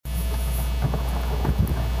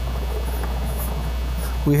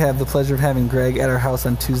We have the pleasure of having Greg at our house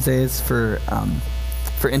on Tuesdays for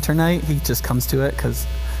intern night. He just comes to it because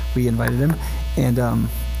we invited him. And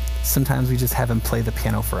sometimes we just have him play the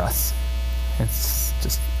piano for us. It's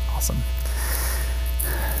just awesome.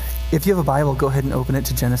 If you have a Bible, go ahead and open it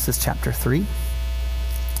to Genesis chapter 3.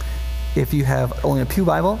 If you have only a Pew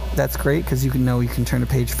Bible, that's great because you can turn to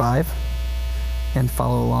page 5 and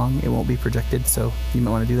follow along. It won't be projected, so you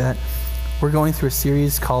might want to do that. We're going through a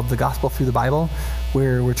series called The Gospel Through the Bible,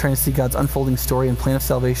 where we're trying to see God's unfolding story and plan of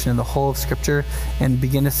salvation in the whole of Scripture and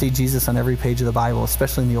begin to see Jesus on every page of the Bible,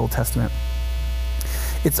 especially in the Old Testament.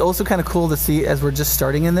 It's also kind of cool to see, as we're just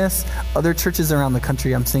starting in this, other churches around the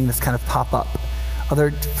country, I'm seeing this kind of pop up.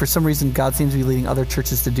 For some reason, God seems to be leading other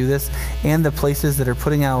churches to do this, and the places that are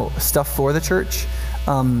putting out stuff for the church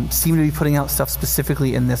seem to be putting out stuff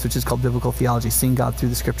specifically in this, which is called biblical theology, seeing God through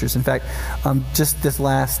the Scriptures. In fact, just this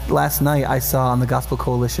last night, I saw on the Gospel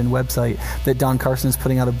Coalition website that Don Carson is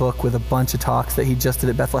putting out a book with a bunch of talks that he just did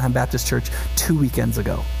at Bethlehem Baptist Church 2 weekends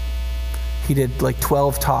ago. He did like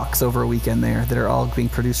 12 talks over a weekend there that are all being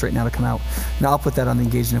produced right now to come out. And I'll put that on the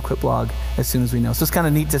Engage and Equip blog as soon as we know. So it's kind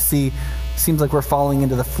of neat to see. Seems like we're falling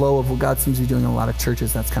into the flow of what God seems to be doing in a lot of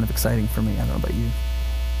churches. That's kind of exciting for me. I don't know about you.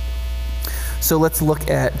 So let's look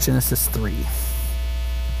at Genesis 3.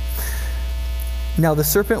 Now the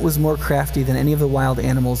serpent was more crafty than any of the wild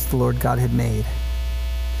animals the Lord God had made.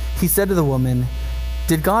 He said to the woman,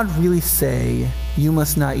 "Did God really say, 'You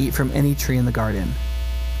must not eat from any tree in the garden'?"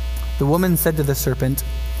 The woman said to the serpent,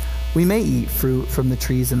 "We may eat fruit from the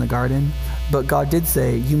trees in the garden, but God did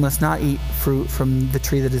say, 'You must not eat fruit from the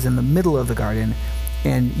tree that is in the middle of the garden,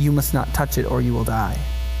 and you must not touch it or you will die.'"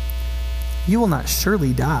 "You will not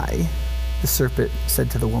surely die," the serpent said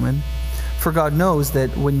to the woman, "for God knows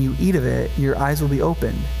that when you eat of it, your eyes will be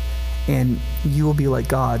opened, and you will be like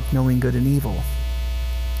God, knowing good and evil."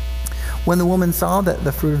 When the woman saw that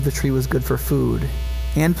the fruit of the tree was good for food,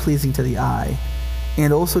 and pleasing to the eye,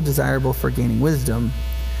 and also desirable for gaining wisdom,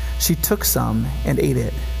 she took some and ate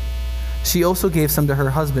it. She also gave some to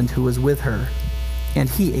her husband who was with her, and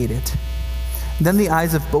he ate it. Then the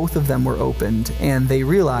eyes of both of them were opened, and they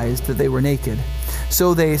realized that they were naked.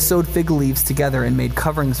 So they sewed fig leaves together and made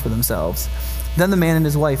coverings for themselves. Then the man and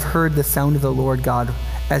his wife heard the sound of the Lord God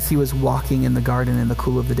as he was walking in the garden in the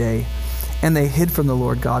cool of the day. And they hid from the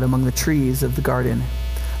Lord God among the trees of the garden.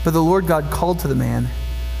 But the Lord God called to the man,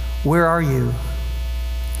 "Where are you?"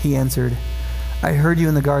 He answered, "I heard you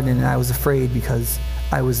in the garden, and I was afraid because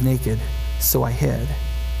I was naked, so I hid."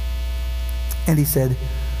 And he said,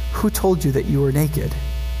 "Who told you that you were naked?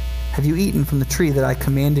 Have you eaten from the tree that I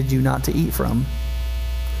commanded you not to eat from?"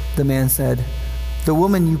 The man said, "The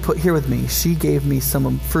woman you put here with me, she gave me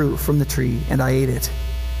some fruit from the tree, and I ate it."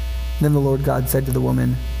 Then the Lord God said to the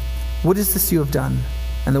woman, "What is this you have done?"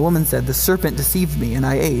 And the woman said, "The serpent deceived me, and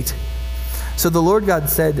I ate." So the Lord God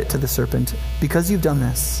said to the serpent, "Because you've done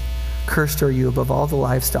this, cursed are you above all the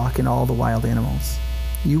livestock and all the wild animals.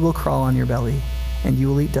 You will crawl on your belly, and you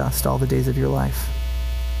will eat dust all the days of your life.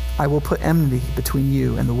 I will put enmity between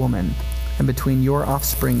you and the woman, and between your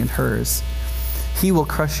offspring and hers. He will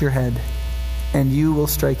crush your head, and you will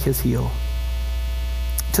strike his heel."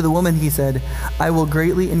 To the woman he said, "I will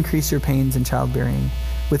greatly increase your pains in childbearing.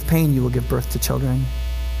 With pain you will give birth to children.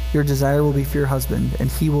 Your desire will be for your husband,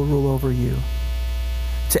 and he will rule over you."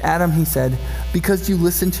 To Adam he said, "Because you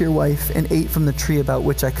listened to your wife and ate from the tree about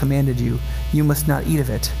which I commanded you, you must not eat of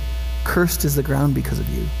it. Cursed is the ground because of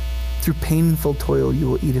you. Through painful toil you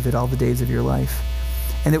will eat of it all the days of your life.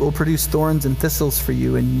 And it will produce thorns and thistles for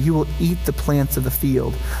you, and you will eat the plants of the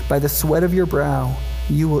field. By the sweat of your brow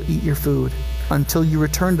you will eat your food, until you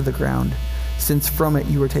return to the ground, since from it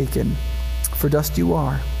you were taken. For dust you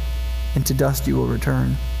are, and to dust you will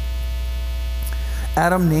return."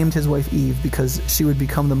 Adam named his wife Eve because she would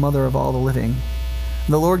become the mother of all the living.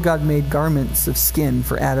 The Lord God made garments of skin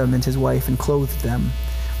for Adam and his wife and clothed them.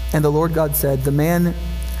 And the Lord God said, "The man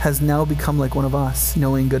has now become like one of us,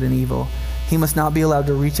 knowing good and evil. He must not be allowed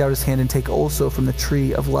to reach out his hand and take also from the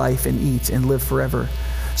tree of life and eat and live forever."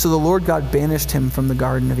 So the Lord God banished him from the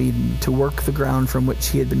Garden of Eden to work the ground from which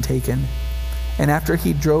he had been taken. And after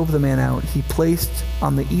he drove the man out, he placed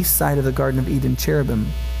on the east side of the Garden of Eden cherubim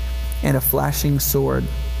and a flaming sword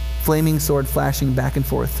flashing back and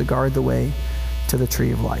forth to guard the way to the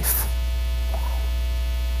tree of life.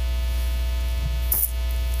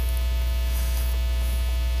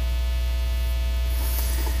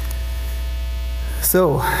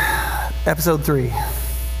 So, episode 3.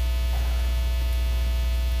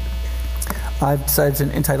 I've decided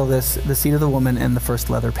to entitle this "The Seed of the Woman and the First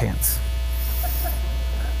Leather Pants."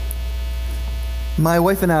 My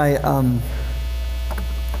wife and I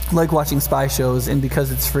like watching spy shows, and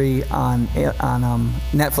because it's free on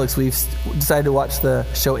Netflix, we've decided to watch the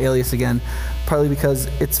show Alias again, partly because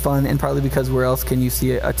it's fun and partly because where else can you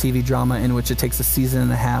see a TV drama in which it takes a season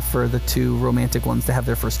and a half for the two romantic ones to have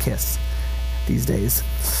their first kiss these days.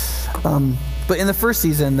 But in the first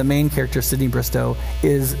season, the main character, Sydney Bristow,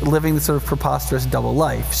 is living this sort of preposterous double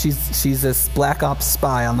life. She's this black ops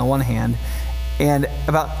spy on the one hand, and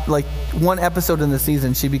about like one episode in the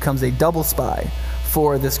season, she becomes a double spy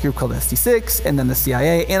for this group called SD6 and then the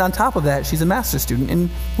CIA. And on top of that, she's a master's student in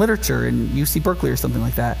literature in UC Berkeley or something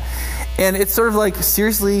like that. And it's sort of like,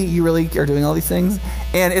 seriously, you really are doing all these things?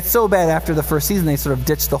 And it's so bad after the first season, they sort of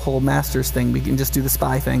ditched the whole master's thing. We can just do the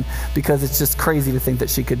spy thing because it's just crazy to think that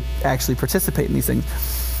she could actually participate in these things.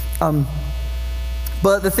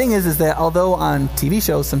 But the thing is that although on TV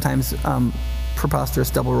shows sometimes preposterous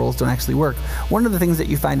double roles don't actually work, one of the things that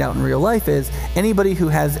you find out in real life is anybody who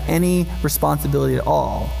has any responsibility at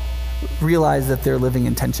all realize that they're living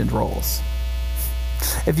in tensioned roles.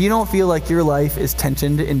 If you don't feel like your life is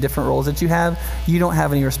tensioned in different roles that you don't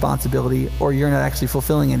have any responsibility, or you're not actually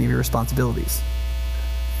fulfilling any of your responsibilities.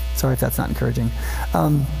 Sorry if that's not encouraging.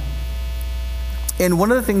 And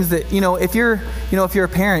one of the things that, if you're a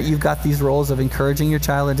parent, you've got these roles of encouraging your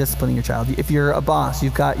child and disciplining your child. If you're a boss,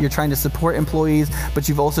 you're trying to support employees, but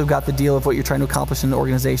you've also got the deal of what you're trying to accomplish in the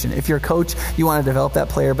organization. If you're a coach, you want to develop that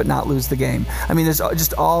player but not lose the game. I mean, there's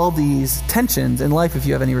just all these tensions in life if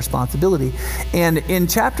you have any responsibility. And in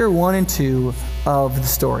chapter 1 and 2 of the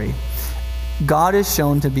story, God is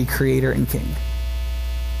shown to be creator and king.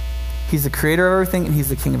 He's the creator of everything, and he's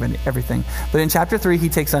the king of everything. But in chapter 3, he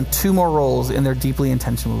takes on 2 more roles, and they're deeply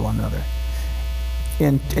intentional with one another.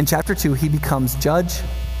 In chapter 2, he becomes judge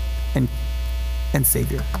and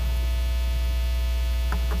savior.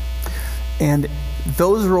 And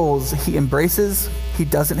those roles he embraces, he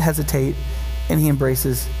doesn't hesitate, and he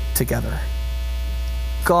embraces together.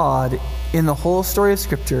 God, in the whole story of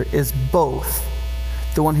Scripture, is both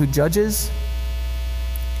the one who judges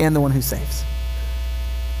and the one who saves.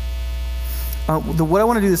 What I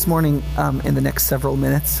want to do this morning in the next several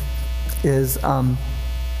minutes is I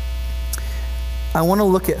want to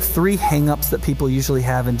look at 3 hang-ups that people usually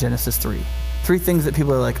have in Genesis 3. 3 things that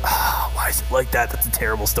people are like, why is it like that? That's a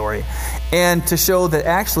terrible story. And to show that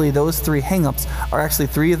actually those 3 hang-ups are actually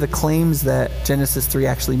 3 of the claims that Genesis 3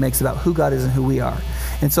 actually makes about who God is and who we are.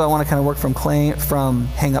 And so I want to kind of work from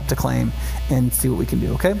hang-up to claim and see what we can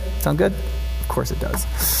do, okay? Sound good? Of course it does.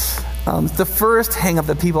 The first hang-up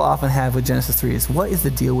that people often have with Genesis 3 is, what is the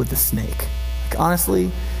deal with the snake? Like,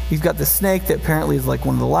 honestly, you've got the snake that apparently is like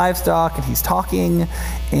one of the livestock, and he's talking,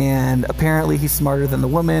 and apparently he's smarter than the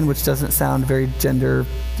woman, which doesn't sound very gender,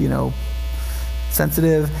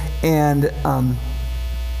 sensitive. And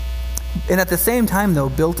at the same time, though,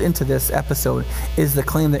 built into this episode is the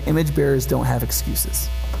claim that image bearers don't have excuses.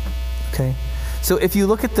 Okay? So if you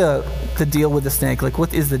look at the deal with the snake, like,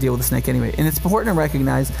 what is the deal with the snake anyway? And it's important to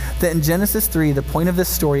recognize that in Genesis 3, the point of this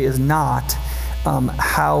story is not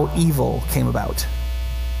how evil came about.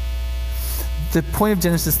 The point of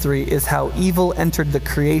Genesis 3 is how evil entered the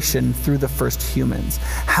creation through the first humans.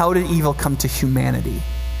 How did evil come to humanity?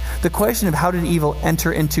 The question of how did evil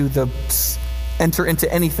enter into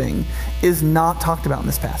anything is not talked about in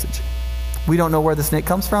this passage. We don't know where the snake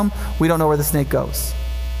comes from. We don't know where the snake goes.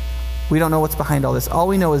 We don't know what's behind all this. All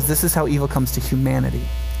we know is this is how evil comes to humanity.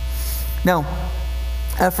 Now,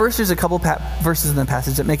 at first there's a couple verses in the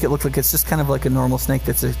passage that make it look like it's just kind of like a normal snake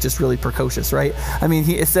that's just really precocious, right? I mean,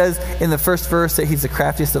 it says in the first verse that he's the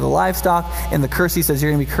craftiest of the livestock, and the curse, he says,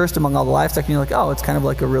 you're going to be cursed among all the livestock, and you're like, oh, it's kind of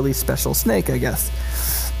like a really special snake, I guess.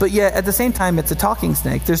 But yet, at the same time, it's a talking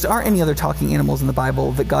snake. There aren't any other talking animals in the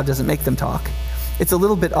Bible that God doesn't make them talk. It's a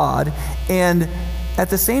little bit odd. And at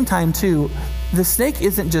the same time, too, the snake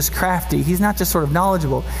isn't just crafty. He's not just sort of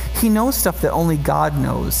knowledgeable. He knows stuff that only God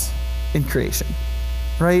knows in creation,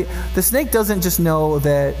 right? The snake doesn't just know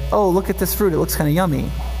that, oh, look at this fruit. It looks kind of yummy.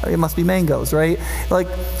 It must be mangoes, right? Like,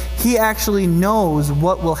 he actually knows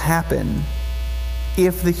what will happen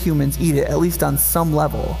if the humans eat it, at least on some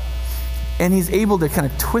level. And he's able to kind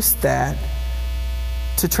of twist that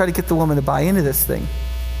to try to get the woman to buy into this thing,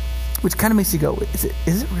 which kind of makes you go, is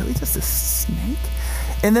it really just a snake?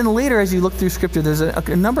 And then later, as you look through Scripture, there's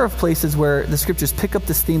a number of places where the Scriptures pick up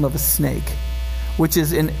this theme of a snake, which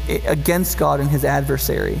is against God and his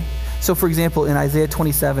adversary. So, for example, in Isaiah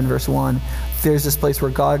 27, verse 1, there's this place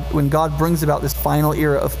where when God brings about this final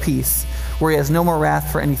era of peace, where he has no more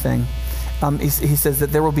wrath for anything, he says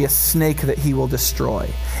that there will be a snake that he will destroy.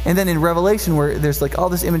 And then in Revelation, where there's like all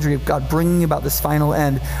this imagery of God bringing about this final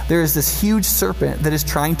end, there is this huge serpent that is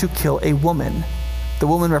trying to kill a woman. The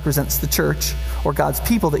woman represents the church, or God's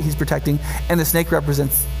people that he's protecting, and the snake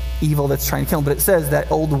represents evil that's trying to kill him. But it says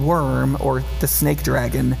that old worm, or the snake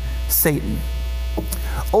dragon, Satan.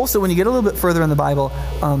 Also, when you get a little bit further in the Bible,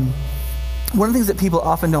 one of the things that people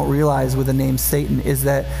often don't realize with the name Satan is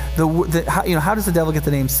that how does the devil get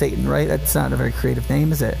the name Satan, right? That's not a very creative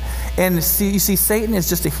name, is it? And you see, Satan is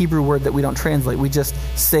just a Hebrew word that we don't translate. We just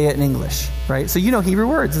say it in English, right? So you know Hebrew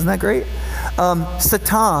words, isn't that great?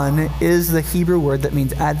 Satan is the Hebrew word that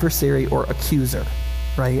means adversary or accuser,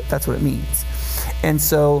 right? That's what it means. And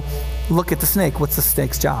so look at the snake. What's the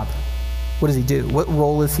snake's job? What does he do? What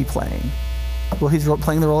role is he playing? Well, he's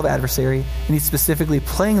playing the role of adversary, and he's specifically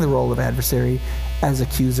playing the role of adversary as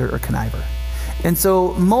accuser or conniver. And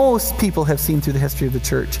so most people have seen through the history of the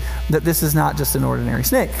church that this is not just an ordinary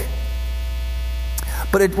snake.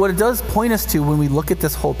 But what it does point us to when we look at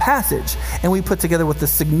this whole passage and we put together what the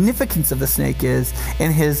significance of the snake is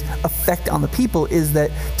and his effect on the people is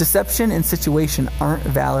that deception and situation aren't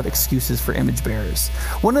valid excuses for image bearers.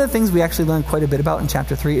 One of the things we actually learn quite a bit about in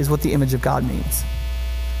chapter 3 is what the image of God means.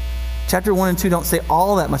 Chapter 1 and 2 don't say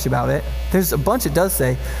all that much about it. There's a bunch it does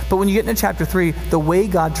say. But when you get into chapter 3, the way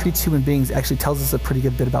God treats human beings actually tells us a pretty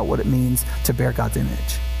good bit about what it means to bear God's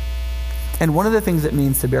image. And one of the things it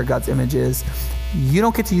means to bear God's image is you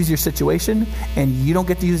don't get to use your situation and you don't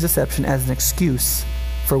get to use deception as an excuse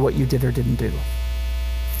for what you did or didn't do.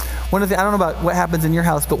 One of the I don't know about what happens in your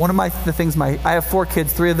house, but one of the things I have 4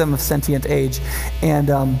 kids, 3 of them of sentient age,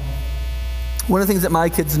 and one of the things that my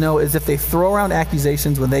kids know is if they throw around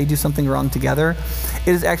accusations when they do something wrong together,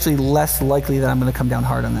 it is actually less likely that I'm going to come down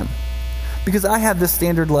hard on them. Because I have this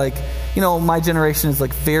standard, my generation is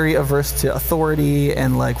very averse to authority,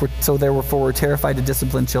 and therefore we're terrified to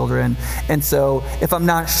discipline children. And so if I'm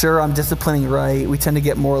not sure I'm disciplining right, we tend to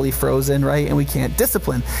get morally frozen, right? And we can't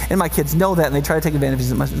discipline. And my kids know that, and they try to take advantage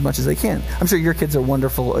as much as they can. I'm sure your kids are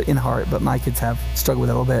wonderful in heart, but my kids have struggled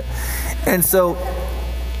with it a little bit. And so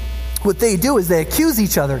what they do is they accuse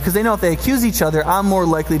each other, because they know if they accuse each other, I'm more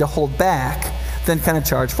likely to hold back than kind of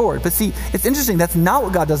charge forward. But see, it's interesting. That's not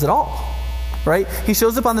what God does at all, right? He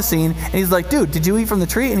shows up on the scene, and he's like, dude, did you eat from the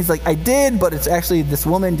tree? And he's like, I did, but it's actually this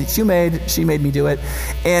woman that she made me do it.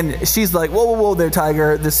 And she's like, whoa there,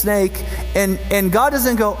 tiger, the snake. And God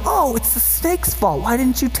doesn't go, oh, it's the snake's fault. Why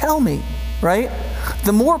didn't you tell me, right?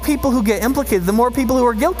 The more people who get implicated, the more people who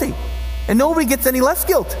are guilty. And nobody gets any less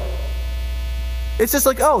guilt. It's just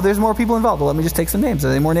there's more people involved. Well, let me just take some names. Are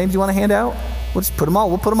there any more names you want to hand out? We'll just put them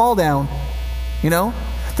all down.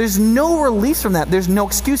 There's no release from that. There's no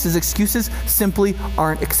excuses. Excuses simply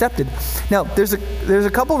aren't accepted. Now, there's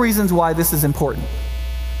a couple reasons why this is important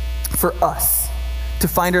for us to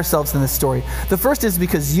find ourselves in this story. The first is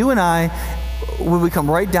because you and I, when we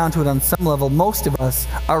come right down to it on some level, most of us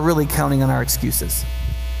are really counting on our excuses.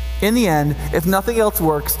 In the end, if nothing else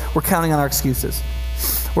works, we're counting on our excuses.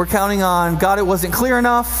 We're counting on, God, it wasn't clear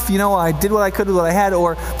enough. I did what I could with what I had.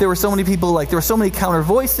 Or there were so many people, there were so many counter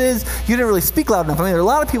voices. You didn't really speak loud enough. There are a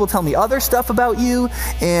lot of people telling me other stuff about you.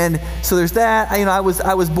 And so there's that. I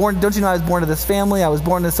was born, don't you know I was born to this family? I was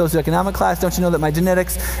born in a socioeconomic class. Don't you know that my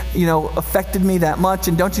genetics, affected me that much?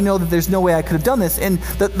 And don't you know that there's no way I could have done this? And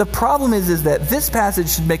the problem is that this passage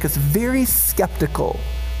should make us very skeptical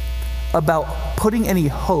about putting any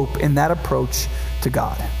hope in that approach to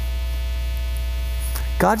God.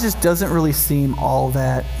 God just doesn't really seem all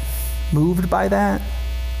that moved by that.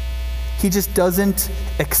 He just doesn't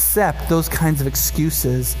accept those kinds of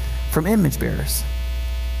excuses from image bearers.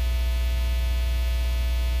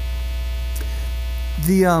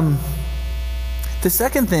 The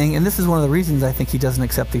second thing, and this is one of the reasons I think he doesn't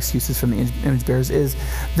accept the excuses from the image bearers, is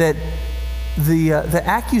that the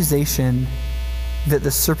accusation that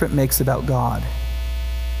the serpent makes about God,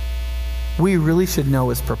 we really should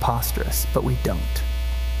know is preposterous, but we don't.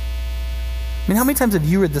 How many times have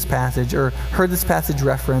you read this passage or heard this passage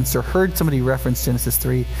referenced or heard somebody reference Genesis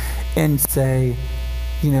 3 and say,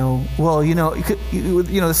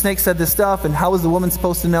 the snake said this stuff, and how was the woman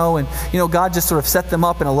supposed to know? And, God just sort of set them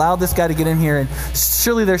up and allowed this guy to get in here. And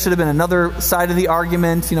surely there should have been another side of the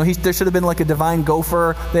argument. There should have been a divine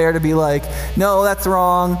gopher there to be no, that's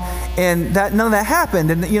wrong. And none of that happened.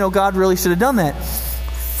 And, God really should have done that.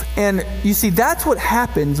 And you see, that's what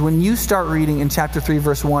happens when you start reading in chapter 3,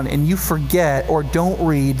 verse 1, and you forget or don't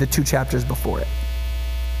read the 2 chapters before it.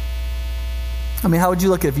 How would you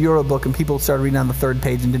look at if you wrote a book and people started reading on the 3rd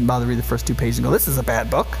page and didn't bother to read the first 2 pages and go, this is a bad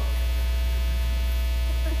book?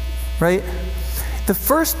 Right? The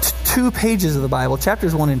first 2 pages of the Bible,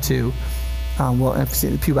 chapters 1 and 2, if you see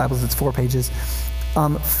the Pew Bibles, it's 4 pages,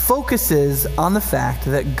 focuses on the fact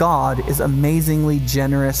that God is amazingly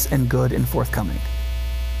generous and good and forthcoming.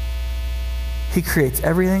 He creates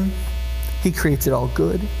everything. He creates it all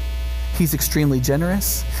good. He's extremely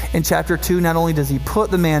generous. In chapter 2, not only does he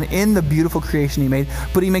put the man in the beautiful creation he made,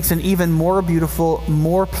 but he makes an even more beautiful,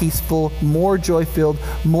 more peaceful, more joy-filled,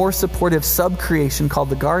 more supportive sub-creation called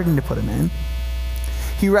the garden to put him in.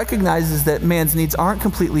 He recognizes that man's needs aren't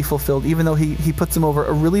completely fulfilled, even though he puts him over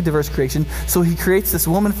a really diverse creation. So he creates this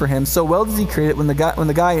woman for him. So well does he create it, when the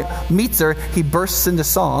guy meets her, he bursts into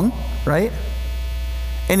song, right?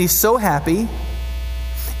 And he's so happy.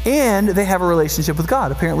 And they have a relationship with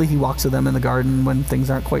God. Apparently he walks with them in the garden when things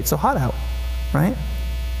aren't quite so hot out, right?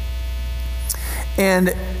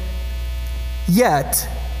 And yet,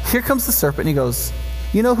 here comes the serpent and he goes,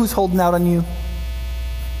 you know who's holding out on you?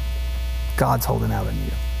 God's holding out on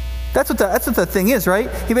you. That's what the thing is, right?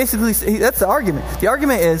 That's the argument. The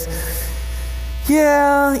argument is,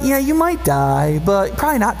 yeah, you might die, but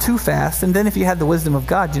probably not too fast. And then if you had the wisdom of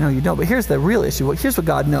God, you don't. But here's the real issue. Here's what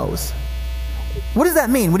God knows. What does that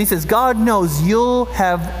mean when he says God knows you'll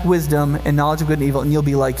have wisdom and knowledge of good and evil and you'll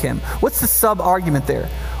be like him? What's the sub-argument there?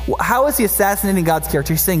 How is he assassinating God's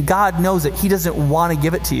character? He's saying God knows it. He doesn't want to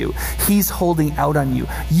give it to you. He's holding out on you.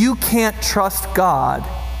 You can't trust God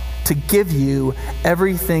to give you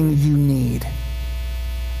everything you need.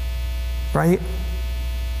 Right?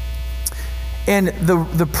 And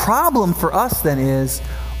the problem for us then is,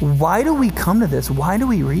 why do we come to this? Why do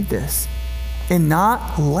we read this and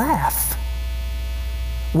not laugh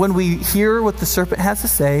when we hear what the serpent has to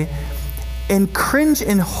say and cringe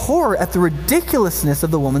in horror at the ridiculousness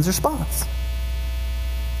of the woman's response?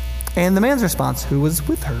 And the man's response, who was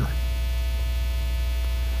with her.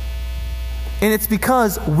 And it's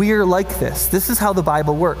because we're like this. This is how the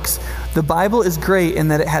Bible works. The Bible is great in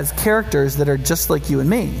that it has characters that are just like you and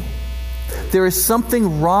me. There is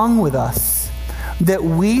something wrong with us that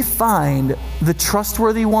we find the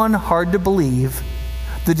trustworthy one hard to believe,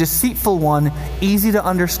 the deceitful one easy to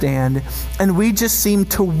understand, and we just seem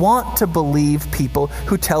to want to believe people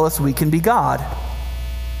who tell us we can be God.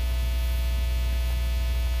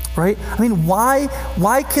 Right? I mean,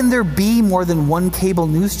 why can there be more than one cable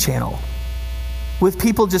news channel with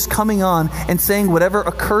people just coming on and saying whatever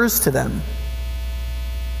occurs to them?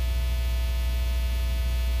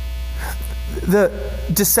 The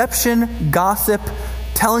deception, gossip,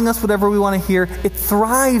 telling us whatever we want to hear, it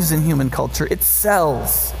thrives in human culture. It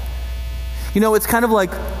sells. It's kind of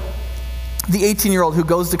like the 18-year-old who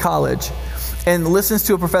goes to college and listens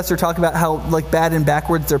to a professor talk about how bad and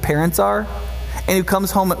backwards their parents are, and who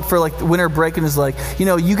comes home for winter break and is like,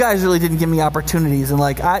 you guys really didn't give me opportunities, and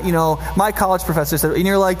my college professor said, and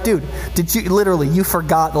you're like, dude, you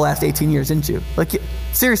forgot the last 18 years, didn't you?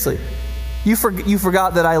 Seriously, you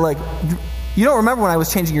forgot that you don't remember when I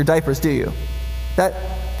was changing your diapers, do you?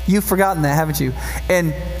 That you've forgotten that, haven't you?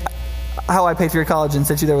 And how I paid for your college and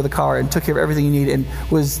sent you there with a car and took care of everything you need and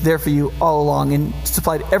was there for you all along and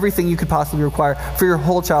supplied everything you could possibly require for your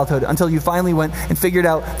whole childhood until you finally went and figured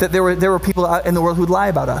out that there were people out in the world who'd lie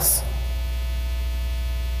about us.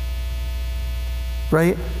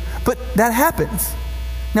 Right? But that happens.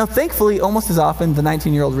 Now, thankfully, almost as often, the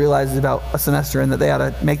 19-year-old realizes about a semester and that they ought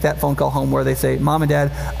to make that phone call home where they say, Mom and Dad,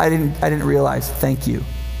 I didn't realize. Thank you.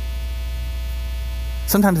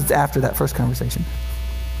 Sometimes it's after that first conversation.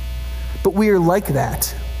 But we are like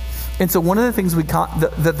that. And so one of the things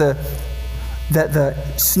that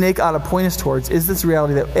the snake ought to point us towards is this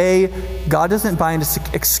reality that, God doesn't buy into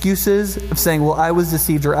excuses of saying, well, I was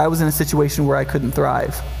deceived or I was in a situation where I couldn't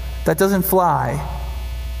thrive. That doesn't fly.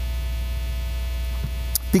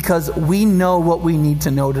 Because we know what we need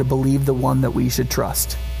to know to believe the one that we should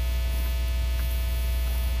trust.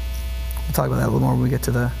 We'll talk about that a little more when we get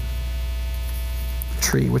to the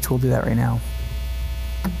tree, which we'll do that right now.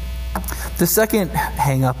 The second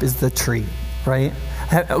hang up is the tree, right?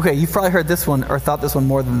 Okay, you've probably heard this one or thought this one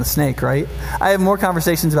more than the snake, right? I have more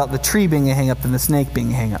conversations about the tree being a hang up than the snake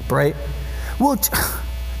being a hang up, right? Well,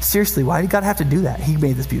 seriously, why did God have to do that? He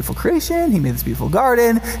made this beautiful creation. He made this beautiful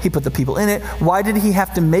garden. He put the people in it. Why did he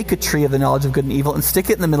have to make a tree of the knowledge of good and evil and stick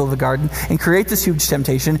it in the middle of the garden and create this huge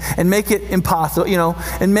temptation and make it impossible,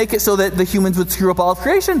 and make it so that the humans would screw up all of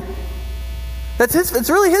creation? It's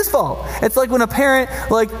really his fault. It's like when a parent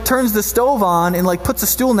turns the stove on and puts a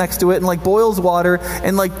stool next to it and boils water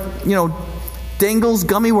and dangles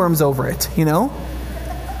gummy worms over it,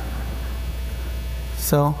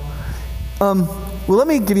 So, well, let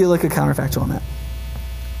me give you a counterfactual on that.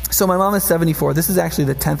 So my mom is 74. This is actually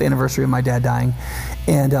the 10th anniversary of my dad dying.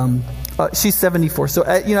 And She's 74. So,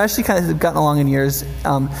 as she kind of has gotten along in years,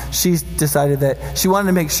 she's decided that she wanted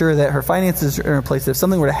to make sure that her finances are in a place that if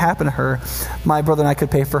something were to happen to her, my brother and I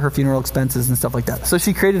could pay for her funeral expenses and stuff like that. So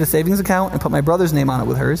she created a savings account and put my brother's name on it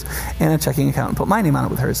with hers, and a checking account and put my name on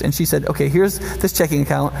it with hers. And she said, okay, here's this checking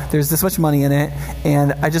account. There's this much money in it,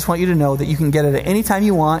 and I just want you to know that you can get it at any time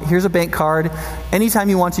you want. Here's a bank card. Anytime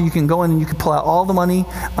you want to, you can go in and you can pull out all the money.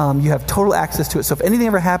 You have total access to it. So if anything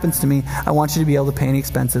ever happens to me, I want you to be able to pay any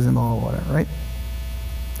expenses and blah, blah, blah. Right?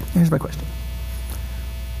 Here's my question.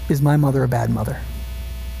 Is my mother a bad mother?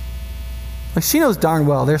 Like, she knows darn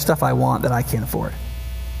well there's stuff I want that I can't afford.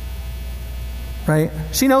 Right?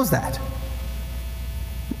 She knows that.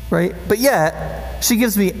 Right? But yet, she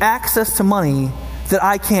gives me access to money that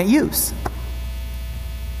I can't use.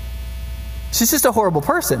 She's just a horrible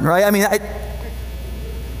person, right? I mean,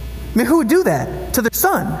 who would do that to their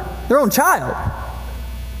son, their own child?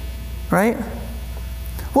 Right?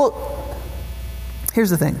 Well, here's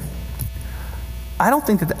the thing. I don't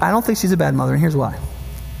think she's a bad mother, and here's why.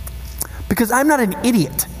 Because I'm not an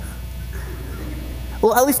idiot.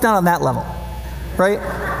 Well, at least not on that level, right?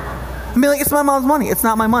 I mean, like, it's my mom's money. It's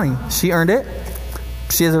not my money. She earned it.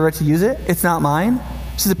 She has a right to use it. It's not mine.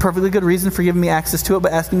 She has a perfectly good reason for giving me access to it,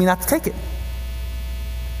 but asking me not to take it.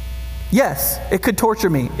 Yes, it could torture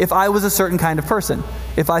me if I was a certain kind of person.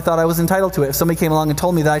 If I thought I was entitled to it. If somebody came along and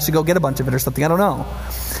told me that I should go get a bunch of it or something. I don't know.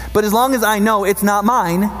 But as long as I know it's not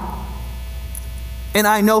mine, and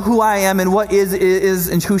I know who I am and what is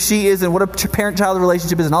and who she is and what a parent-child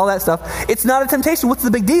relationship is and all that stuff, it's not a temptation. What's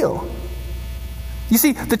the big deal? You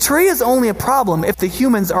see, the tree is only a problem if the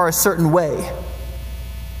humans are a certain way.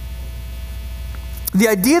 The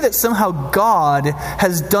idea that somehow God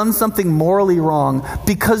has done something morally wrong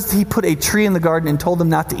because he put a tree in the garden and told them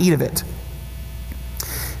not to eat of it.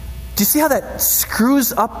 Do you see how that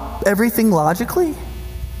screws up everything logically?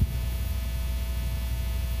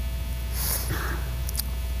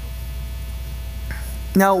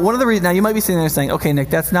 Now, one of the reasons, now you might be sitting there saying, okay, Nick,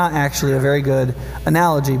 that's not actually a very good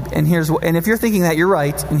analogy. And if you're thinking that, you're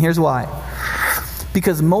right, and here's why.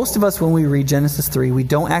 Because most of us, when we read Genesis 3, we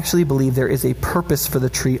don't actually believe there is a purpose for the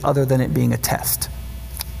tree other than it being a test.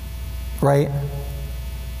 Right?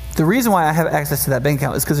 The reason why I have access to that bank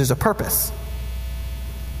account is because there's a purpose.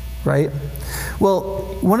 Right?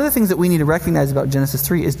 Well, one of the things that we need to recognize about Genesis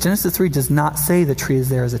 3 is Genesis 3 does not say the tree is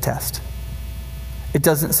there as a test. It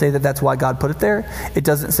doesn't say that that's why God put it there. It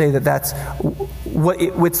doesn't say that that's what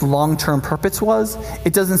its long-term purpose was.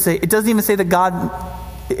 It doesn't even say that God...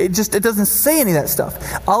 It doesn't say any of that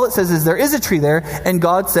stuff. All it says is there is a tree there, and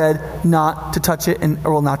God said not to touch it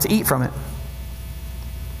or not to eat from it.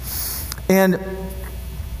 And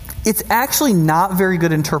it's actually not very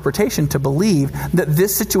good interpretation to believe that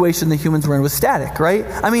this situation the humans were in was static, right?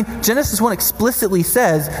 I mean, Genesis 1 explicitly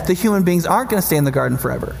says the human beings aren't going to stay in the garden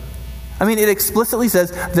forever. I mean, it explicitly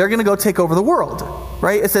says they're going to go take over the world,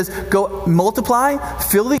 right? It says, go multiply,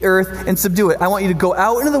 fill the earth, and subdue it. I want you to go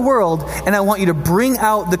out into the world, and I want you to bring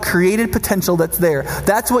out the created potential that's there.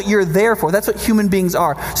 That's what you're there for. That's what human beings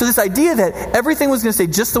are. So this idea that everything was going to stay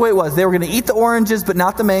just the way it was, they were going to eat the oranges but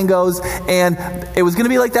not the mangoes, and it was going to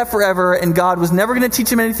be like that forever, and God was never going to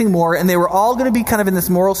teach them anything more, and they were all going to be kind of in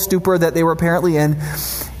this moral stupor that they were apparently in,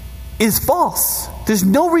 is false. There's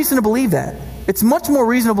no reason to believe that. It's much more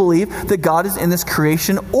reasonable to believe that God is in this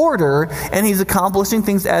creation order and he's accomplishing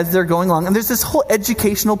things as they're going along. And there's this whole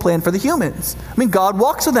educational plan for the humans. I mean, God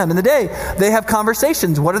walks with them in the day. They have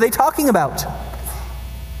conversations. What are they talking about?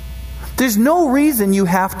 There's no reason you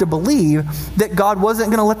have to believe that God wasn't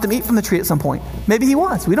going to let them eat from the tree at some point. Maybe he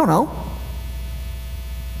was. We don't know.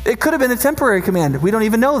 It could have been a temporary command. We don't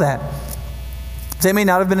even know that. They may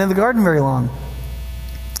not have been in the garden very long.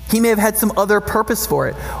 He may have had some other purpose for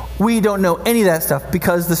it. We don't know any of that stuff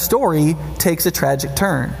because the story takes a tragic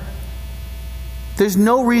turn. There's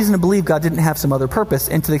no reason to believe God didn't have some other purpose.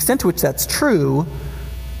 And to the extent to which that's true,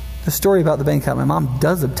 the story about the bank account my mom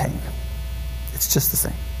does obtain. It's just the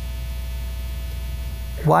same.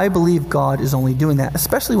 Why believe God is only doing that?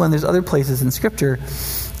 Especially when there's other places in Scripture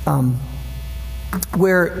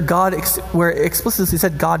where it explicitly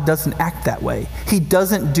said God doesn't act that way. He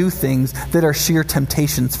doesn't do things that are sheer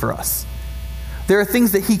temptations for us. There are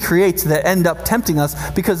things that he creates that end up tempting us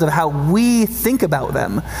because of how we think about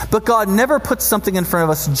them. But God never puts something in front of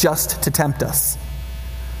us just to tempt us.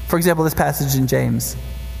 For example, this passage in James.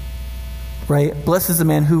 Right? Blessed is the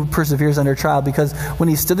man who perseveres under trial, because when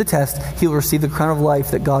he stood the test, he will receive the crown of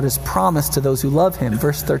life that God has promised to those who love him.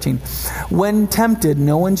 Verse 13. When tempted,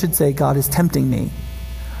 no one should say, God is tempting me.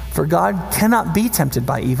 For God cannot be tempted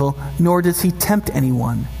by evil, nor does he tempt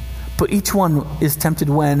anyone. But each one is tempted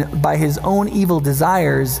when, by his own evil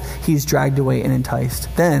desires, he's dragged away and enticed.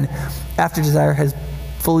 Then, after desire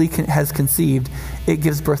has conceived, it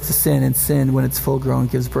gives birth to sin, and sin, when it's full grown,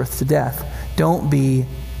 gives birth to death. Don't be,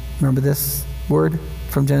 remember this word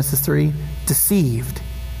from Genesis 3? Deceived,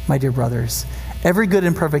 my dear brothers. Every good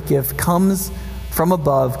and perfect gift comes from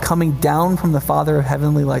above, coming down from the Father of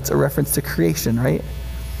heavenly lights, a reference to creation, right?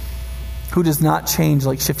 Who does not change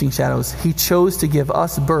like shifting shadows. He chose to give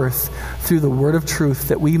us birth through the word of truth,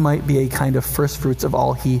 that we might be a kind of first fruits of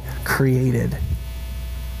all he created.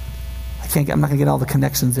 I'm not going to get all the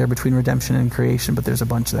connections there between redemption and creation, but there's a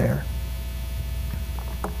bunch there.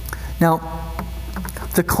 Now,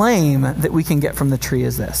 the claim that we can get from the tree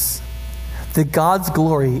is this: that God's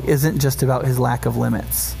glory isn't just about his lack of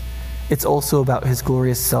limits. It's also about his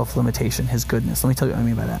glorious self-limitation, his goodness. Let me tell you what I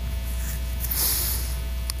mean by that.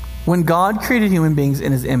 When God created human beings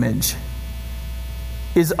in his image,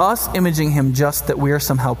 is us imaging him just that we are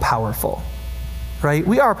somehow powerful? Right?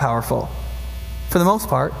 We are powerful, for the most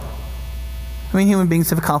part. I mean, human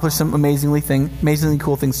beings have accomplished some amazingly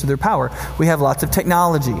cool things through their power. We have lots of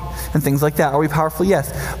technology and things like that. Are we powerful?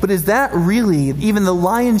 Yes. But is that really even the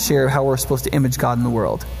lion's share of how we're supposed to image God in the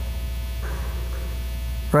world?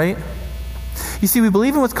 Right? You see, we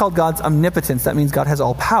believe in what's called God's omnipotence. That means God has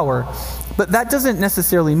all power. But that doesn't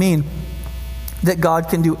necessarily mean that God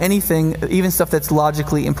can do anything, even stuff that's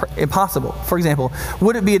logically impossible. For example,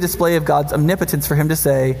 would it be a display of God's omnipotence for him to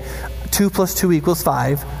say, 2 + 2 =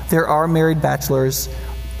 5, there are married bachelors,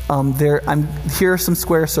 here are some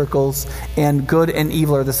square circles, and good and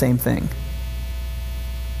evil are the same thing?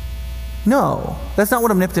 No, that's not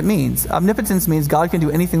what omnipotent means. Omnipotence means God can do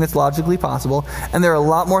anything that's logically possible, and there are a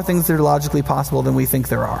lot more things that are logically possible than we think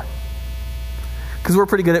there are. Because we're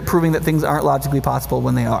pretty good at proving that things aren't logically possible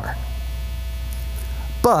when they are.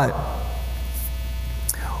 But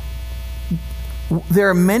there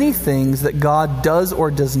are many things that God does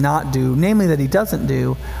or does not do, namely that he doesn't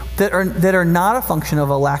do, that are not a function of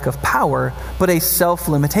a lack of power, but a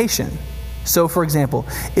self-limitation. So, for example,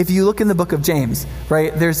 if you look in the book of James,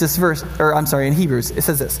 right, there's this verse, in Hebrews, it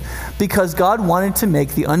says this: because God wanted to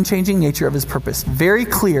make the unchanging nature of his purpose very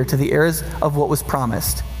clear to the heirs of what was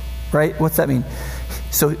promised. Right? What's that mean?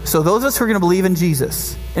 So those of us who are going to believe in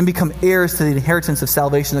Jesus and become heirs to the inheritance of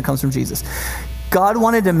salvation that comes from Jesus, God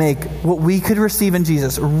wanted to make what we could receive in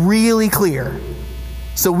Jesus really clear,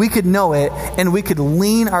 so we could know it and we could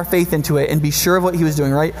lean our faith into it and be sure of what he was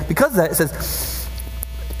doing, right? Because of that, it says,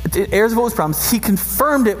 heirs of what was promised, he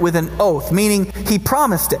confirmed it with an oath, meaning he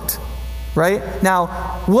promised it, right? Now,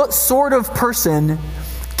 what sort of person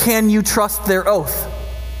can you trust their oath?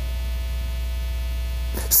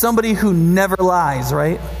 Somebody who never lies,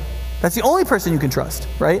 right? That's the only person you can trust,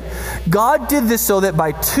 right? God did this so that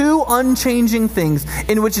by two unchanging things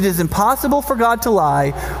in which it is impossible for God to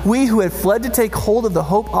lie, we who had fled to take hold of the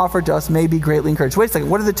hope offered to us may be greatly encouraged. Wait a second,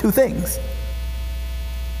 what are the two things?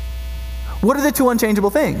 What are the two unchangeable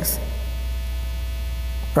things?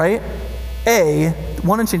 Right?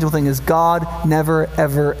 One unchangeable thing is God never,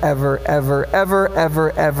 ever, ever, ever, ever,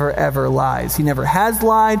 ever, ever, ever lies. He never has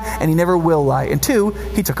lied, and he never will lie. And 2,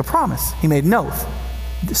 he took a promise. He made an oath.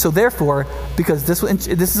 So therefore, because this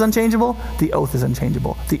is unchangeable, the oath is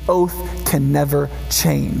unchangeable. The oath can never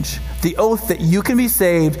change. The oath that you can be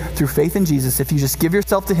saved through faith in Jesus, if you just give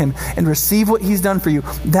yourself to him and receive what he's done for you,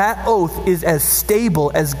 that oath is as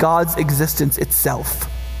stable as God's existence itself.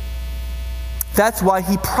 That's why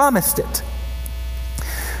he promised it.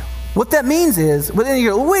 What that means is, you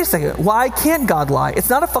go, wait a second, why can't God lie? It's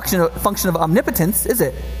not a function of omnipotence, is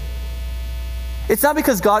it? It's not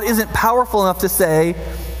because God isn't powerful enough to say,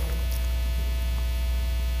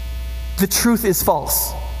 the truth is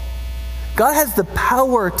false. God has the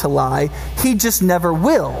power to lie, he just never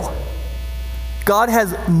will. God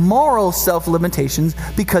has moral self-limitations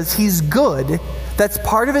because he's good. That's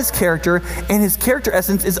part of his character, and his character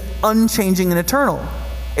essence is unchanging and eternal.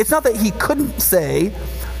 It's not that he couldn't say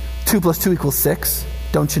 2 + 2 = 6,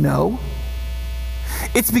 don't you know?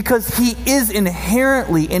 It's because he is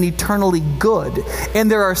inherently and eternally good, and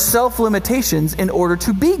there are self-limitations in order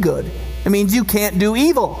to be good. It means you can't do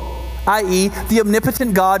evil, i.e., the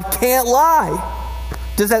omnipotent God can't lie.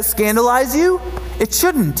 Does that scandalize you? It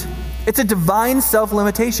shouldn't. It's a divine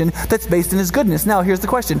self-limitation that's based in his goodness. Now, here's the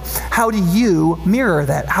question. How do you mirror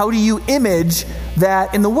that? How do you image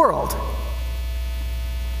that in the world?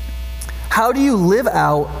 How do you live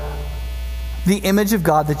out the image of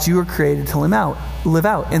God that you were created to live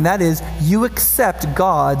out? And that is, you accept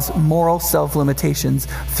God's moral self-limitations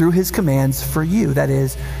through his commands for you. That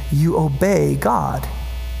is, you obey God.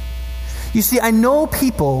 You see, I know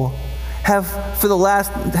people have, for the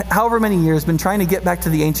last however many years, been trying to get back to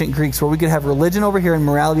the ancient Greeks, where we could have religion over here and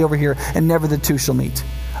morality over here, and never the two shall meet.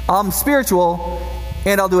 I'm spiritual,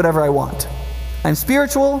 and I'll do whatever I want. I'm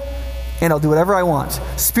spiritual, and I'll do whatever I want.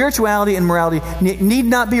 Spirituality and morality need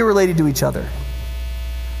not be related to each other.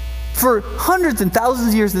 For hundreds and thousands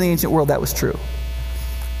of years in the ancient world, that was true.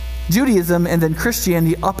 Judaism and then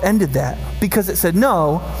Christianity upended that because it said,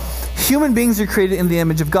 no, human beings are created in the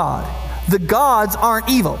image of God. The gods aren't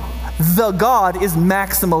evil. The God is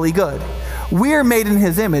maximally good. We're made in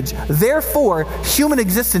his image. Therefore, human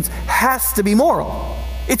existence has to be moral.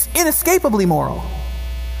 It's inescapably moral.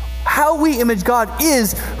 How we image God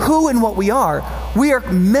is who and what we are. We are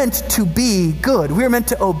meant to be good. We are meant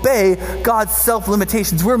to obey God's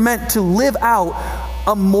self-limitations. We're meant to live out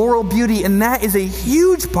a moral beauty, and that is a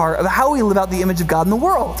huge part of how we live out the image of God in the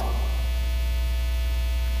world.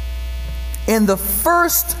 And the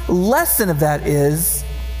first lesson of that is,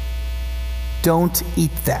 don't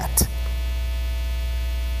eat that.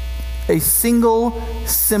 A single,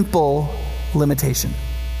 simple limitation.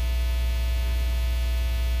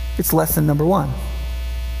 It's lesson number one.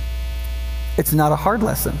 It's not a hard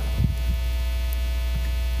lesson,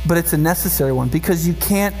 but it's a necessary one, because you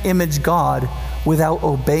can't image God without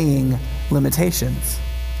obeying limitations.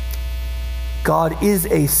 God is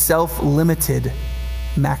a self-limited,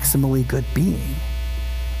 maximally good being.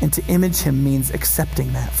 And to image him means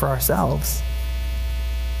accepting that for ourselves.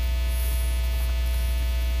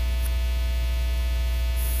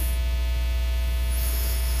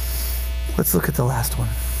 Let's look at the last one.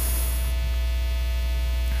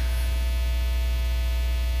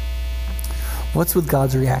 What's with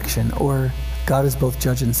God's reaction, or God is both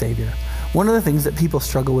judge and savior? One of the things that people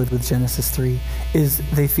struggle with Genesis 3 is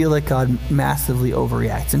they feel like God massively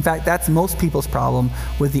overreacts. In fact, that's most people's problem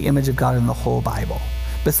with the image of God in the whole Bible.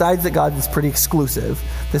 Besides that God is pretty exclusive,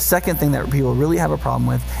 the second thing that people really have a problem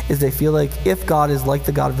with is they feel like if God is like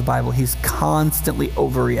the God of the Bible, he's constantly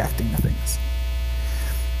overreacting to things.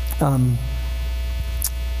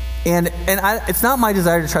 It's not my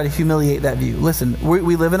desire to try to humiliate that view. Listen,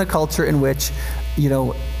 we live in a culture in which,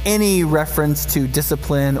 any reference to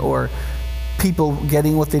discipline or people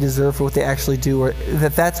getting what they deserve for what they actually do, or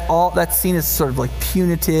that's seen as sort of like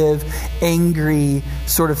punitive, angry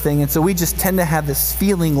sort of thing. And so we just tend to have this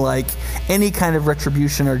feeling like any kind of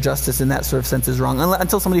retribution or justice in that sort of sense is wrong.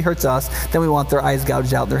 Until somebody hurts us, then we want their eyes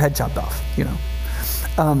gouged out, their head chopped off,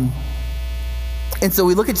 And so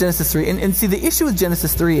we look at Genesis 3, and see, the issue with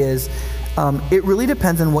Genesis 3 is it really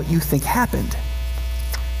depends on what you think happened.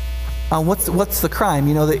 What's the crime?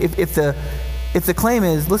 If the claim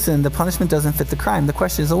is, listen, the punishment doesn't fit the crime, the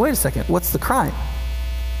question is, wait a second, what's the crime?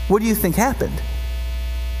 What do you think happened?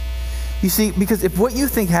 You see, because if what you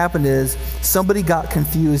think happened is somebody got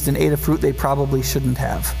confused and ate a fruit they probably shouldn't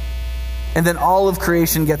have, and then all of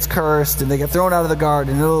creation gets cursed and they get thrown out of the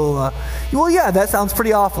garden, well, yeah, that sounds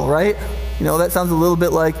pretty awful, right? That sounds a little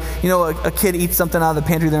bit like, a kid eats something out of the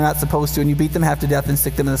pantry they're not supposed to, and you beat them half to death and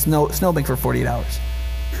stick them in a snowbank for 48 hours.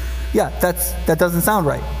 Yeah, that doesn't sound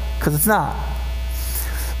right, because it's not.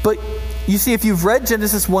 But you see, if you've read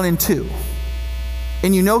Genesis 1 and 2,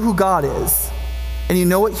 and you know who God is, and you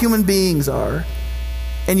know what human beings are,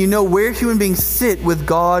 and you know where human beings sit with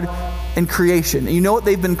God and creation, and you know what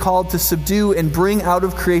they've been called to subdue and bring out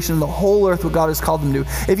of creation the whole earth, what God has called them to do.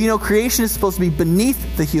 If you know creation is supposed to be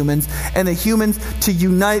beneath the humans, and the humans to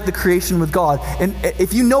unite the creation with God, and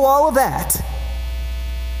if you know all of that,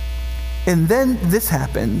 and then this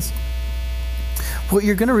happens, what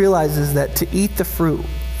you're going to realize is that to eat the fruit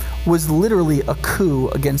was literally a coup